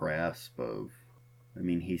understanding or grasp of... I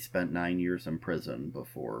mean, he spent 9 years in prison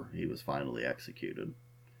before he was finally executed.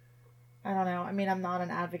 I don't know. I mean, I'm not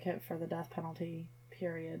an advocate for the death penalty,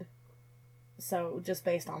 period. So, just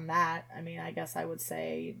based on that, I mean, I guess I would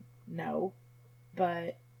say no.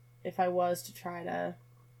 But if I was to try to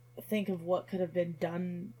think of what could have been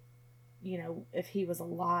done, if he was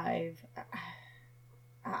alive,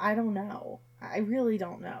 I don't know. I really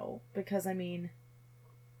don't know. Because, I mean,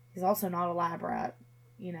 he's also not a lab rat,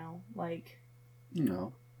 No,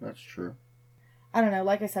 that's true. I don't know.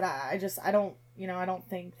 Like I said, I don't, I don't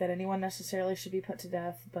think that anyone necessarily should be put to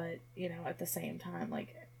death, but, at the same time,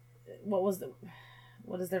 like, what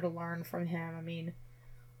is there to learn from him? I mean,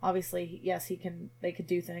 obviously, yes, they could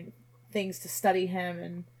do things to study him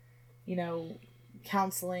and,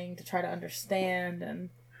 counseling to try to understand and...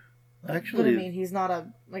 Actually, but I mean, he's not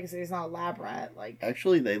a lab rat. Like,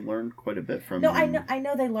 actually, they learned quite a bit from him. No, I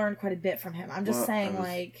know they learned quite a bit from him. I'm just saying,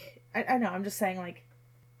 I know. I'm just saying, like,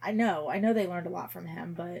 I know they learned a lot from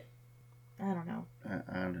him, but I don't know.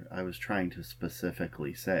 I was trying to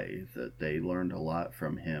specifically say that they learned a lot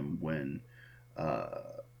from him when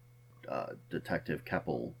Detective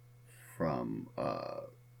Keppel from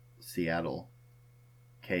Seattle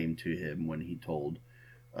came to him when he told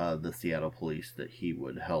the Seattle police that he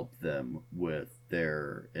would help them with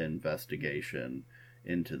their investigation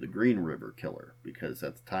into the Green River Killer, because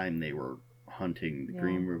at the time they were hunting the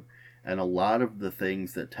Green River. And a lot of the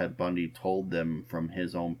things that Ted Bundy told them from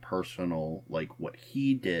his own personal, like what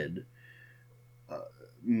he did,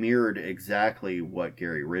 mirrored exactly what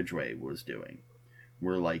Gary Ridgway was doing.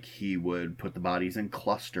 Where, like, he would put the bodies in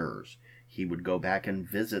clusters. He would go back and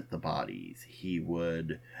visit the bodies. He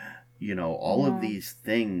would, all of these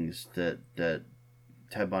things that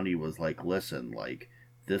Ted Bundy was like, listen, like,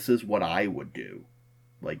 this is what I would do.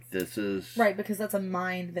 Like, this is... Right, because that's a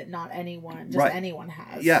mind that not anyone, anyone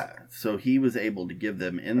has. Yeah, so he was able to give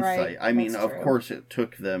them insight. Right, I mean, that's of true. course, it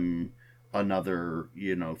took them another,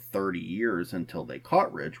 30 years until they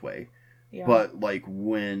caught Ridgway. Yeah. But, like,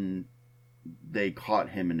 when they caught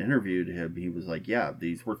him and interviewed him, he was like, yeah,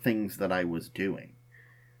 these were things that I was doing.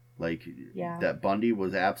 Like, that Bundy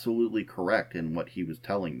was absolutely correct in what he was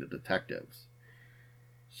telling the detectives.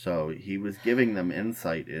 So he was giving them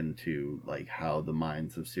insight into, like, how the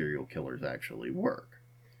minds of serial killers actually work.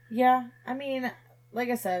 Yeah, I mean, like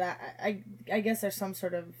I said, I guess there's some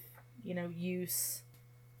sort of, use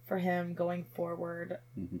for him going forward,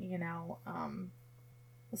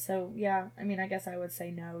 So, yeah, I mean, I guess I would say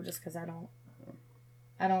no, just because I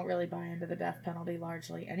don't really buy into the death penalty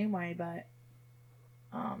largely anyway, but,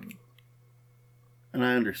 And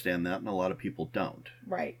I understand that, and a lot of people don't.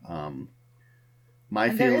 Right.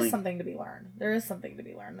 There is something to be learned. There is something to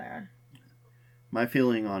be learned there. My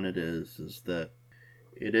feeling on it is that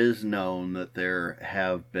it is known that there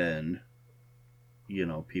have been,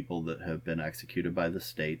 people that have been executed by the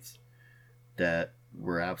states that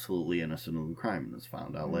were absolutely innocent of the crime and is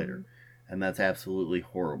found out later. And that's absolutely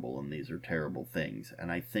horrible, and these are terrible things. And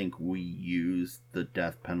I think we use the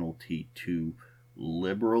death penalty too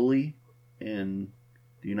liberally in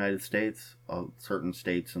the United States. Certain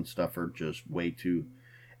states and stuff are just way too...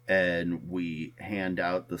 And we hand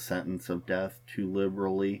out the sentence of death too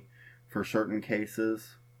liberally for certain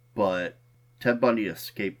cases. But Ted Bundy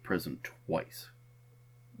escaped prison twice.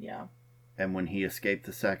 Yeah. And when he escaped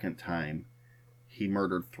the second time, he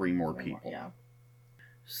murdered 3 more people. Yeah.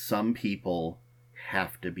 Some people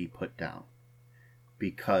have to be put down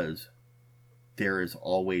because there is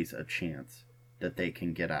always a chance that they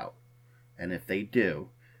can get out. And if they do,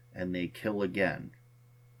 and they kill again,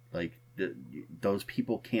 like, those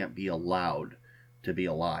people can't be allowed to be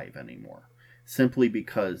alive anymore. Simply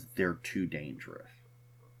because they're too dangerous.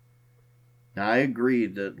 Now, I agree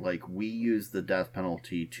that, like, we use the death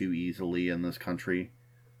penalty too easily in this country.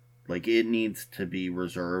 Like, it needs to be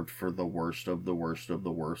reserved for the worst of the worst of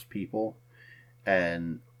the worst people.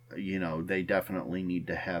 And, they definitely need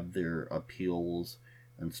to have their appeals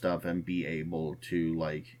and stuff and be able to,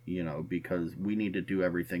 like, because we need to do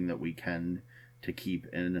everything that we can to keep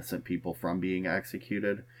innocent people from being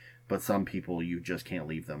executed. But some people, you just can't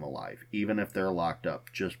leave them alive, even if they're locked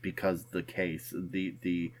up, just because the case,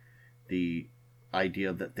 the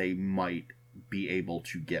idea that they might be able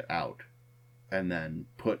to get out and then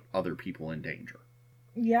put other people in danger.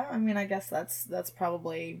 Yeah, I mean, I guess that's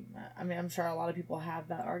probably... I mean, I'm sure a lot of people have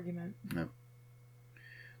that argument. Yeah.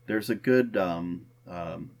 There's a good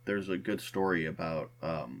story about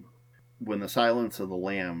when The Silence of the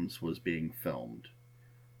Lambs was being filmed.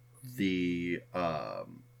 The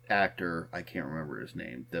actor, I can't remember his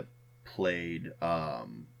name, that played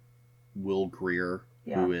Will Greer,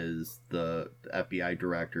 who is the FBI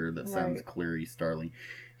director that sends Clarice Starling.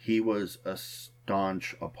 He was a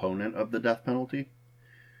staunch opponent of the death penalty.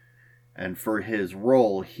 And for his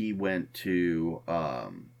role, he went to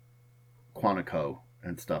Quantico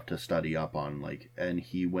and stuff to study up on, and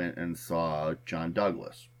he went and saw John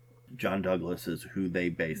Douglas. John Douglas is who they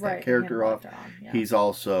based that character off. Yeah. He's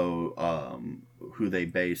also who they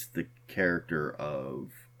based the character of.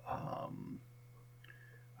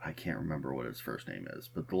 I can't remember what his first name is,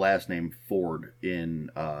 but the last name Ford in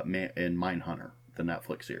Mindhunter, the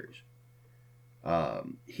Netflix series.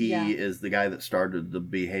 He is the guy that started the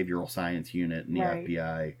behavioral science unit in the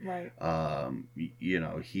FBI.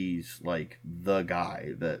 Right. He's like the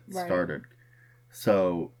guy that started.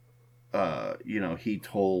 So, he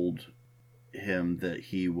told him that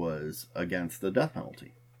he was against the death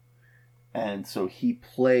penalty. And so he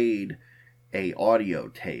played a audio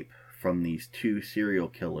tape from these 2 serial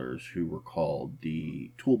killers who were called the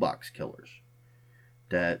Toolbox Killers.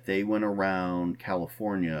 That they went around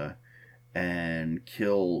California and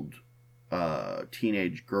killed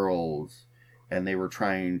teenage girls, and they were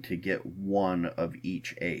trying to get one of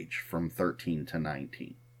each age, from 13 to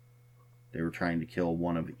 19. They were trying to kill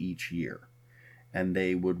one of each year. And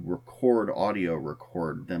they would audio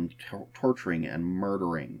record them torturing and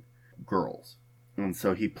murdering girls. And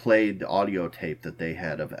so he played the audio tape that they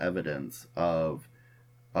had of evidence of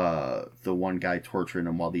the one guy torturing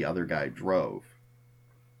him while the other guy drove.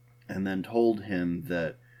 And then told him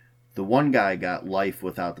that the one guy got life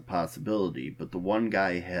without the possibility, but the one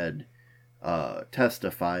guy had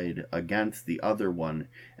testified against the other one,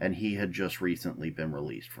 and he had just recently been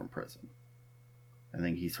released from prison. I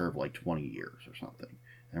think he served like 20 years or something.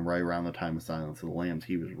 And right around the time of Silence of the Lambs,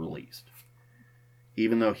 he was released.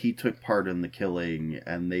 Even though he took part in the killing,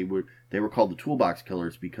 and they were called the Toolbox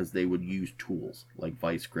Killers because they would use tools like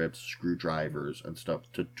vice grips, screwdrivers, and stuff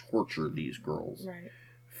to torture these girls. Right.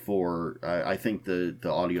 For I think the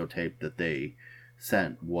audio tape that they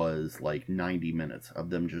sent was like 90 minutes of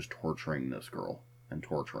them just torturing this girl and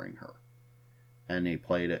torturing her. And they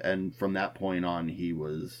played it, and from that point on, he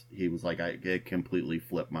was like, it completely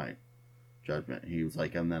flipped my judgment. He was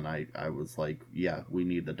like, and then I was like, yeah, we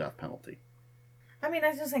need the death penalty. I mean,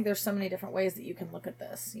 I just think there's so many different ways that you can look at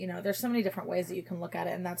this. You know, there's so many different ways that you can look at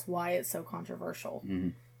it, and that's why it's so controversial. Mm-hmm.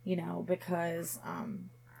 You know, because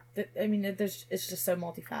it's just so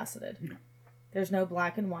multifaceted. Yeah. There's no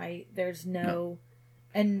black and white. There's no.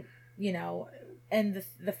 And you know, and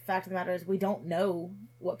the fact of the matter is, we don't know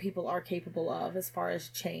what people are capable of as far as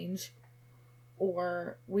change,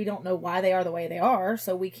 or we don't know why they are the way they are.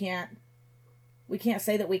 So we can't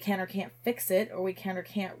say that we can or can't fix it, or we can or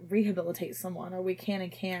can't rehabilitate someone, or we can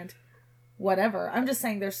and can't whatever. I'm just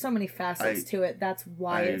saying there's so many facets to it. That's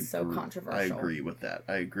why it's so controversial. I agree with that.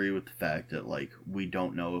 I agree with the fact that, like, we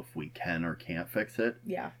don't know if we can or can't fix it.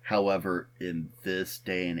 Yeah. However, in this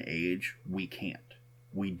day and age, we can't.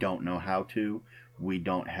 We don't know how to. We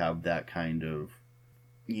don't have that kind of,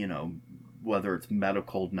 you know, whether it's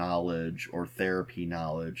medical knowledge or therapy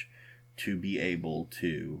knowledge, to be able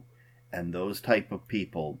to. And those type of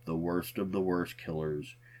people, the worst of the worst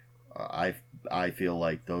killers, I feel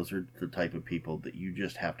like those are the type of people that you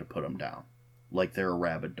just have to put them down. Like they're a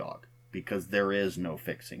rabid dog. Because there is no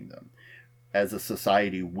fixing them. As a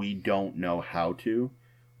society, we don't know how to.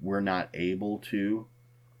 We're not able to.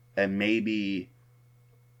 And maybe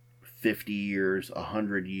 50 years,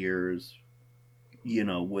 100 years, you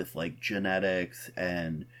know, with like genetics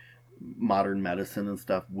and modern medicine and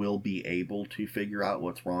stuff, we'll be able to figure out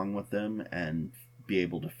what's wrong with them and be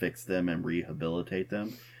able to fix them and rehabilitate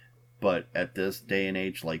them. But at this day and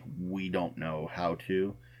age, like, we don't know how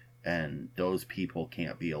to, and those people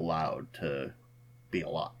can't be allowed to be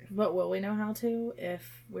alive. But will we know how to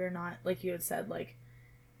if we're not, like you had said, like,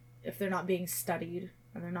 if they're not being studied,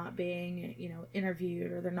 or they're not being, you know,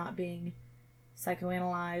 interviewed, or they're not being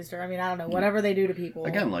psychoanalyzed, or, I mean, I don't know, whatever they do to people.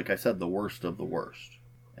 Again, like I said, the worst of the worst.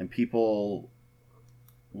 And people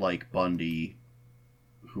like Bundy,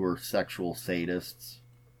 who are sexual sadists,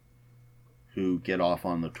 who get off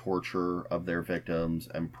on the torture of their victims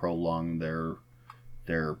and prolong their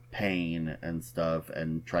pain and stuff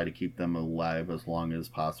and try to keep them alive as long as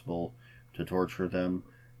possible to torture them,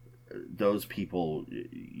 those people,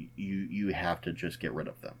 you have to just get rid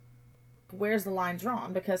of them. Where's the line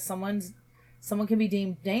drawn? Because someone can be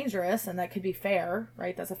deemed dangerous, and that could be fair,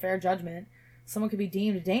 right? That's a fair judgment. Someone could be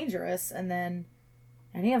deemed dangerous, and then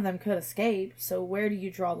any of them could escape. So where do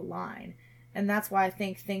you draw the line? And that's why I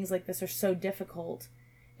think things like this are so difficult,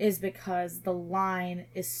 is because the line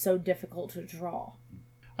is so difficult to draw.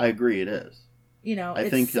 I agree, it is. You know, I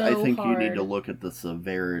think hard. You need to look at the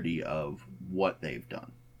severity of what they've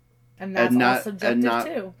done. And that's all subjective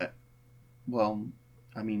too. Well,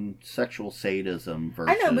 I mean, sexual sadism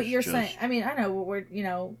versus. I know, but you're saying. I mean, I know we're. You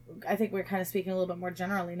know, I think we're kind of speaking a little bit more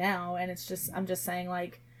generally now, and it's just. I'm just saying,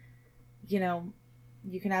 like, you know,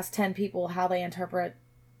 you can ask 10 people how they interpret,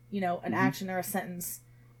 you know, an action or a sentence,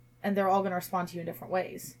 and they're all going to respond to you in different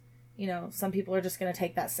ways. You know, some people are just going to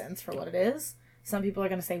take that sentence for what it is. Some people are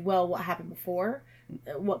going to say, well, what happened before?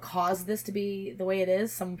 What caused this to be the way it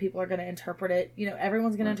is? Some people are going to interpret it. You know,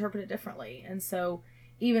 everyone's going to interpret it differently. And so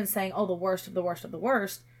even saying, oh, the worst of the worst of the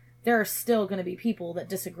worst, there are still going to be people that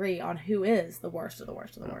disagree on who is the worst of the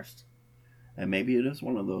worst of the worst. And maybe it is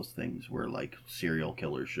one of those things where, like, serial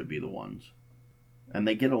killers should be the ones. And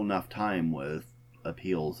they get enough time with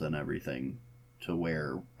appeals and everything to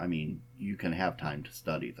where, I mean, you can have time to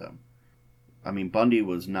study them. I mean, Bundy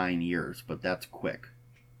was 9 years, but that's quick.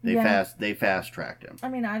 They fast tracked him. I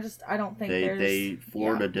mean, I don't think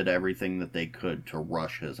Florida did everything that they could to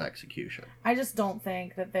rush his execution. I just don't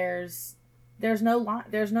think that there's no line.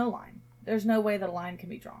 There's no line. There's no way that a line can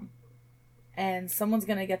be drawn. And someone's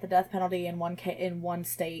going to get the death penalty in one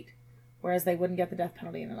state, whereas they wouldn't get the death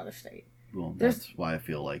penalty in another state. Well, that's why I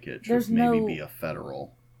feel like it should maybe be a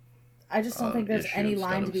federal. I just don't think there's any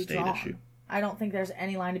line to be drawn. Issue. I don't think there's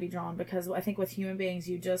any line to be drawn, because I think with human beings,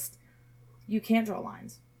 you can't draw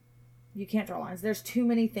lines. You can't draw lines. There's too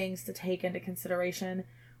many things to take into consideration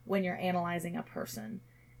when you're analyzing a person.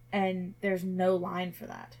 And there's no line for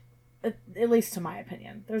that. At least to my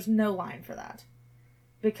opinion. There's no line for that.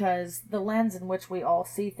 because the lens in which we all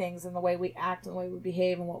see things and the way we act and the way we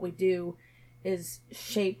behave and what we do is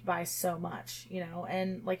shaped by so much, you know.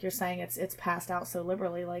 And like you're saying, it's passed out so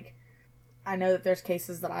liberally. Like, I know that there's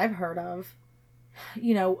cases that I've heard of,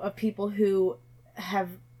 you know, of people who have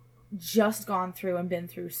just gone through and been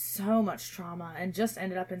through so much trauma and just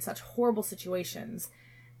ended up in such horrible situations.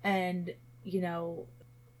 And, you know,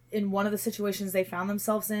 in one of the situations they found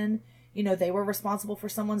themselves in, you know, they were responsible for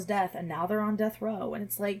someone's death and now they're on death row. And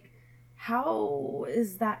it's like, how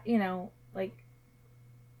is that, you know, like,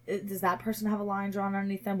 does that person have a line drawn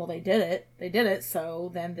underneath them? Well, they did it.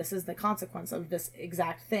 So then this is the consequence of this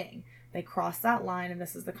exact thing. They crossed that line and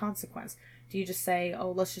this is the consequence. Do you just say,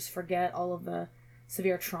 oh, let's just forget all of the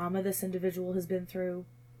severe trauma this individual has been through?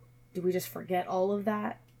 Do we just forget all of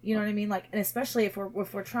that? You know what I mean? Like, and especially if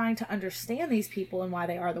we're trying to understand these people and why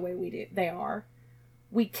they are the way they are,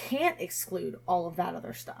 we can't exclude all of that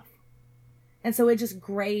other stuff. And so it just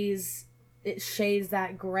it shades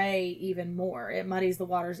that gray even more. It muddies the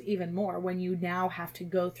waters even more when you now have to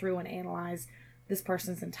go through and analyze this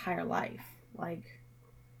person's entire life. Like,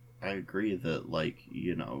 I agree that, like,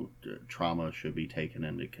 you know, trauma should be taken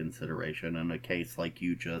into consideration in a case like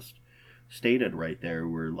you just stated right there,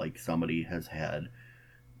 where, like, somebody has had,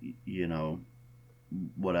 you know,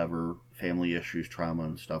 whatever, family issues, trauma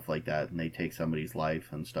and stuff like that, and they take somebody's life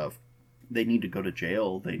and stuff. They need to go to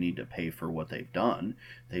jail. They need to pay for what they've done.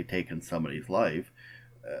 They've taken somebody's life.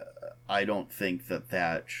 I don't think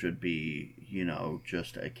that should be, you know,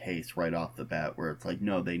 just a case right off the bat where it's like,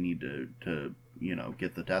 no, they need to you know,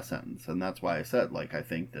 get the death sentence. And that's why I said, like, I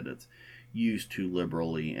think that it's used too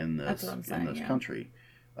liberally in this country.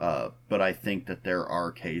 But I think that there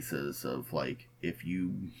are cases of, like, if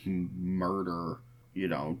you murder, you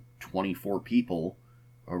know, 24 people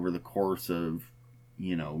over the course of,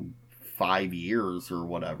 you know, 5 years or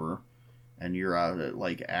whatever, and you're out at,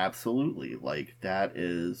 like, absolutely, like, that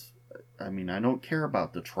is, I mean, I don't care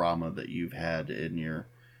about the trauma that you've had in your,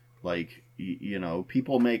 like, you know,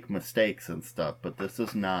 people make mistakes and stuff, but this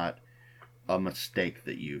is not a mistake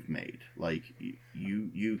that you've made. Like,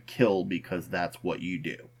 you kill because that's what you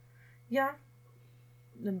do. Yeah.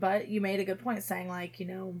 But you made a good point saying, like, you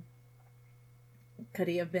know, could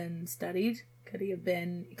he have been studied? Could he have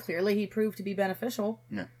been, clearly he proved to be beneficial.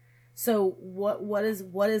 Yeah. So what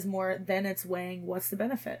is more, then it's weighing, what's the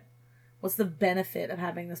benefit? What's the benefit of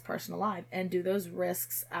having this person alive? And do those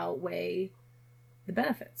risks outweigh the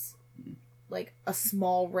benefits? Mm-hmm. Like a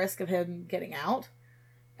small risk of him getting out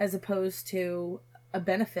as opposed to a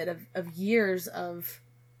benefit of years of,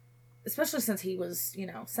 especially since he was, you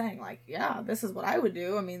know, saying, like, yeah, this is what I would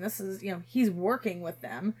do. I mean, this is, you know, he's working with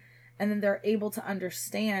them, and then they're able to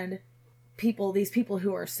understand these people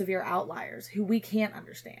who are severe outliers, who we can't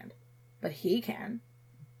understand, but he can.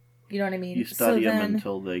 You know what I mean? You study them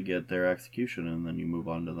until they get their execution, and then you move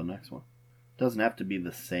on to the next one. It doesn't have to be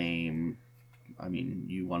the same. I mean,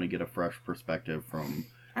 you want to get a fresh perspective from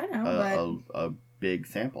a big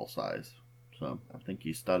sample size. So I think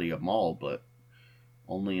you study them all, but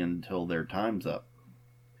only until their time's up.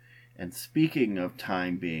 And speaking of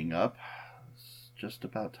time being up, it's just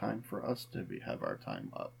about time for us to have our time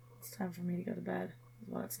up. It's time for me to go to bed. Is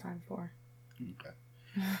what it's time for. Okay.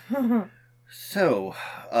 So,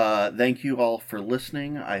 thank you all for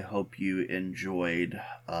listening. I hope you enjoyed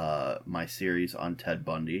my series on Ted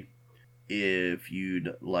Bundy. If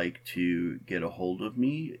you'd like to get a hold of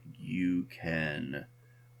me, you can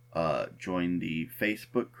join the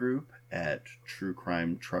Facebook group at True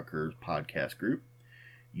Crime Truckers Podcast Group.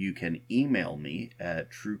 You can email me at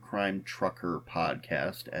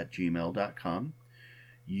truecrimetruckerpodcast@gmail.com.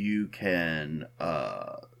 You can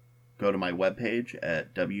go to my webpage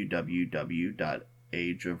at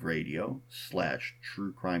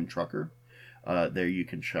www.ageofradio.com/truecrimetrucker. There you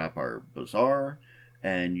can shop our bazaar,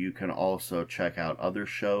 and you can also check out other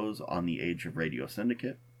shows on the Age of Radio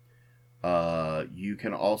Syndicate. You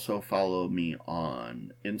can also follow me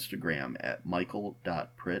on Instagram at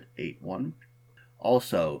michael.pritt81.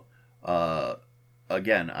 Also,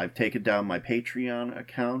 again, I've taken down my Patreon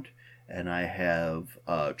account, and I have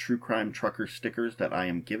True Crime Trucker stickers that I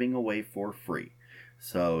am giving away for free.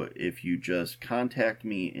 So if you just contact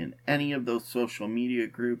me in any of those social media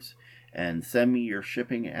groups and send me your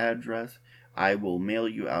shipping address, I will mail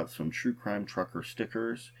you out some True Crime Trucker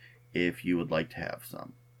stickers if you would like to have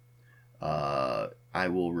some. I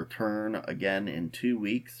will return again in 2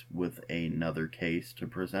 weeks with another case to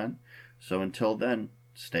present. So until then,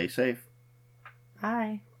 stay safe.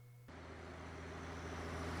 Bye.